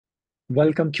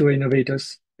Welcome to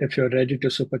Innovators. If you're ready to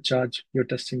supercharge your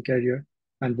testing career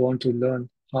and want to learn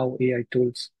how AI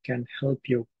tools can help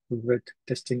you with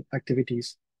testing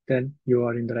activities, then you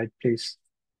are in the right place.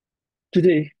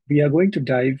 Today, we are going to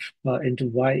dive into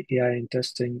why AI in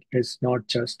testing is not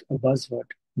just a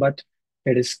buzzword, but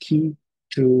it is key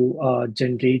to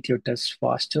generate your tests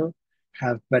faster,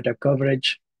 have better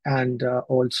coverage, and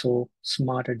also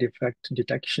smarter defect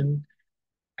detection,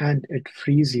 and it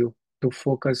frees you to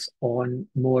focus on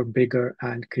more bigger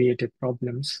and creative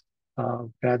problems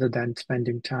rather than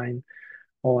spending time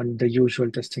on the usual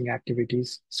testing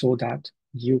activities so that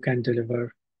you can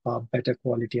deliver a better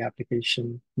quality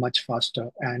application much faster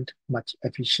and much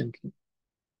efficiently.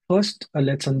 First,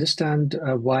 let's understand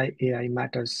why AI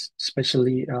matters,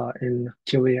 especially in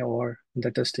QA or the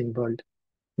testing world.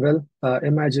 Well,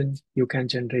 imagine you can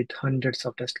generate hundreds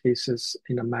of test cases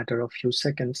in a matter of few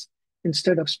seconds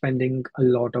instead of spending a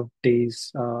lot of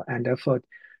days and effort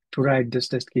to write these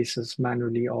test cases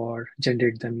manually or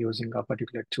generate them using a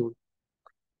particular tool.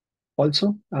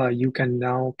 Also, you can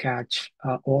now catch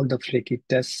all the flaky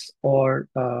tests or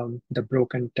the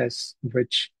broken tests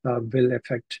which will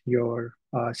affect your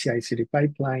CI/CD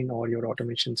pipeline or your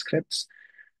automation scripts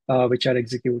which are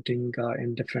executing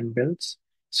in different builds.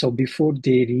 So before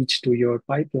they reach to your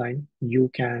pipeline,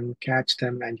 you can catch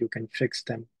them and you can fix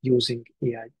them using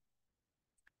AI.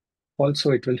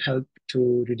 Also, it will help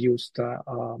to reduce the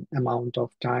amount of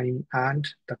time and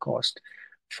the cost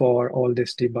for all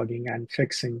this debugging and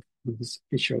fixing these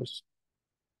issues.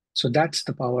 So that's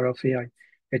the power of AI.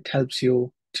 It helps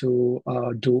you to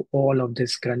do all of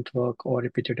this grunt work or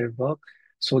repetitive work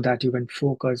so that you can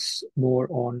focus more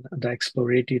on the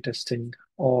exploratory testing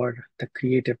or the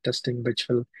creative testing, which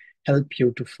will help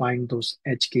you to find those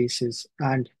edge cases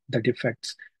and the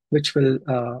defects, which will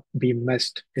be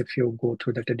missed if you go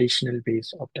through the traditional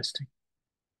ways of testing.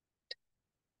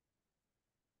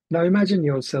 Now imagine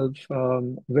yourself,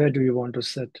 where do you want to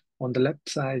sit? On the left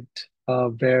side,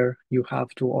 where you have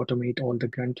to automate all the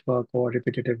grunt work or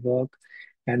repetitive work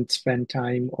and spend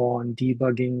time on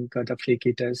debugging the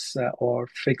flaky tests or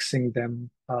fixing them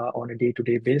on a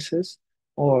day-to-day basis,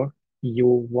 or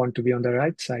you want to be on the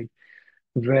right side,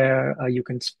 where you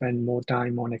can spend more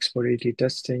time on exploratory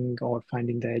testing or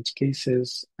finding the edge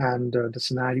cases and the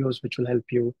scenarios which will help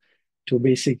you to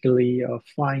basically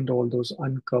find all those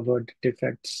uncovered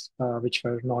defects which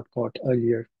were not caught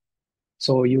earlier.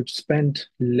 So you'd spend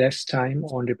less time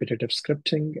on repetitive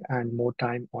scripting and more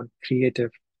time on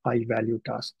creative, high-value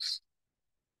tasks.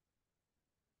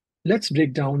 Let's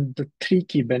break down the three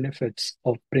key benefits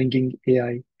of bringing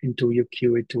AI into your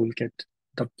QA toolkit.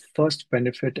 The first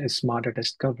benefit is smarter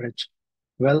test coverage.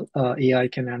 Well, AI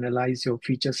can analyze your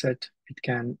feature set, it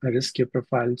can risk your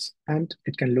profiles, and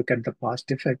it can look at the past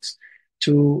defects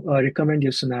to recommend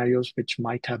you scenarios which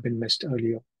might have been missed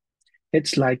earlier.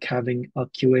 It's like having a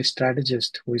QA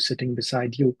strategist who is sitting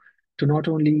beside you to not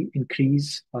only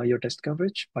increase your test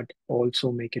coverage, but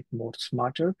also make it more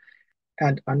smarter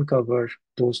and uncover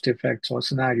those defects or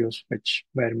scenarios which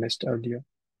were missed earlier.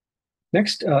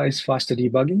 Next is faster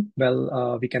debugging.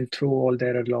 Well, we can throw all the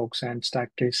error logs and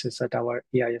stack traces at our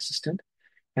AI assistant,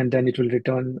 and then it will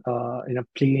return in a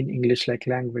plain English-like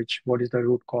language what is the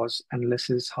root cause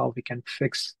analysis, how we can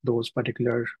fix those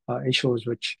particular issues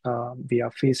which we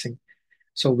are facing.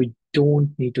 So we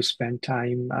don't need to spend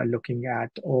time looking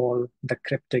at all the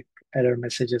cryptic error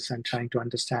messages and trying to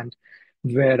understand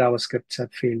where our scripts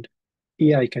have failed.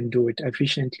 AI can do it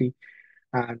efficiently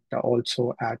and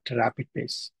also at rapid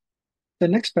pace. The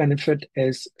next benefit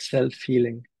is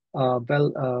self-healing.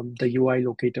 The UI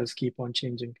locators keep on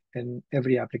changing in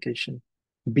every application,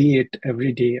 be it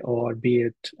every day or be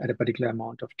it at a particular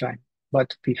amount of time.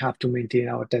 But we have to maintain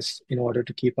our tests in order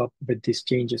to keep up with these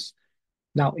changes.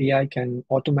 Now, AI can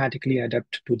automatically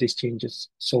adapt to these changes.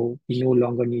 So we no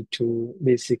longer need to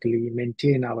basically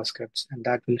maintain our scripts, and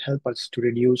that will help us to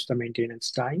reduce the maintenance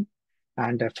time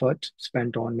and effort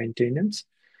spent on maintenance.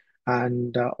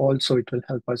 And also, it will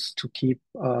help us to keep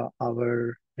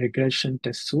our regression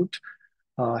test suite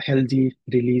healthy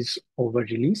release over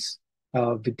release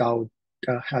without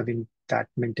having that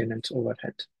maintenance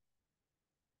overhead.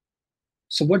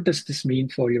 So what does this mean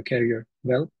for your career?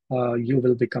 Well, you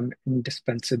will become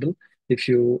indispensable if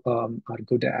you are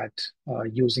good at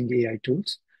using AI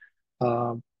tools.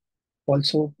 Uh,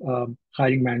 Also,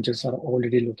 hiring managers are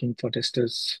already looking for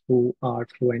testers who are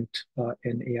fluent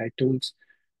in AI tools.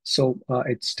 So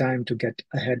it's time to get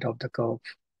ahead of the curve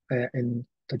in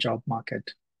the job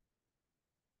market.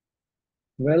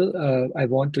 Well, I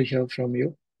want to hear from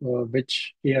you.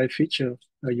 Which AI feature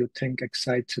you think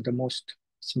excites you the most?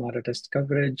 Smarter test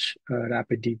coverage,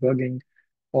 rapid debugging,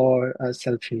 or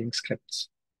self-healing scripts.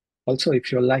 Also,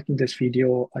 if you're liking this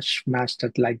video, smash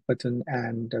that like button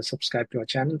and subscribe to our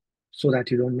channel so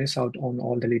that you don't miss out on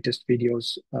all the latest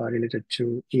videos related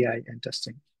to AI and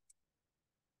testing.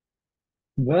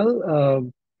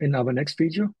 Well, in our next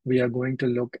video, we are going to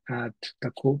look at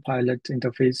the Copilot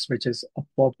interface, which is a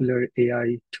popular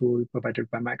AI tool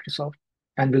provided by Microsoft.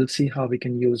 And we'll see how we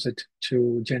can use it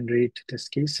to generate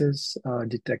test cases,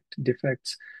 detect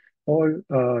defects, or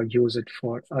use it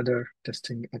for other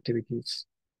testing activities.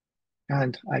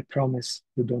 And I promise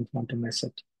you don't want to miss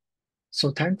it.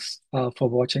 So thanks for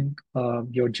watching.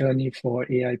 Your journey for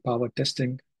AI-powered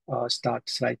testing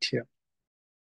starts right here.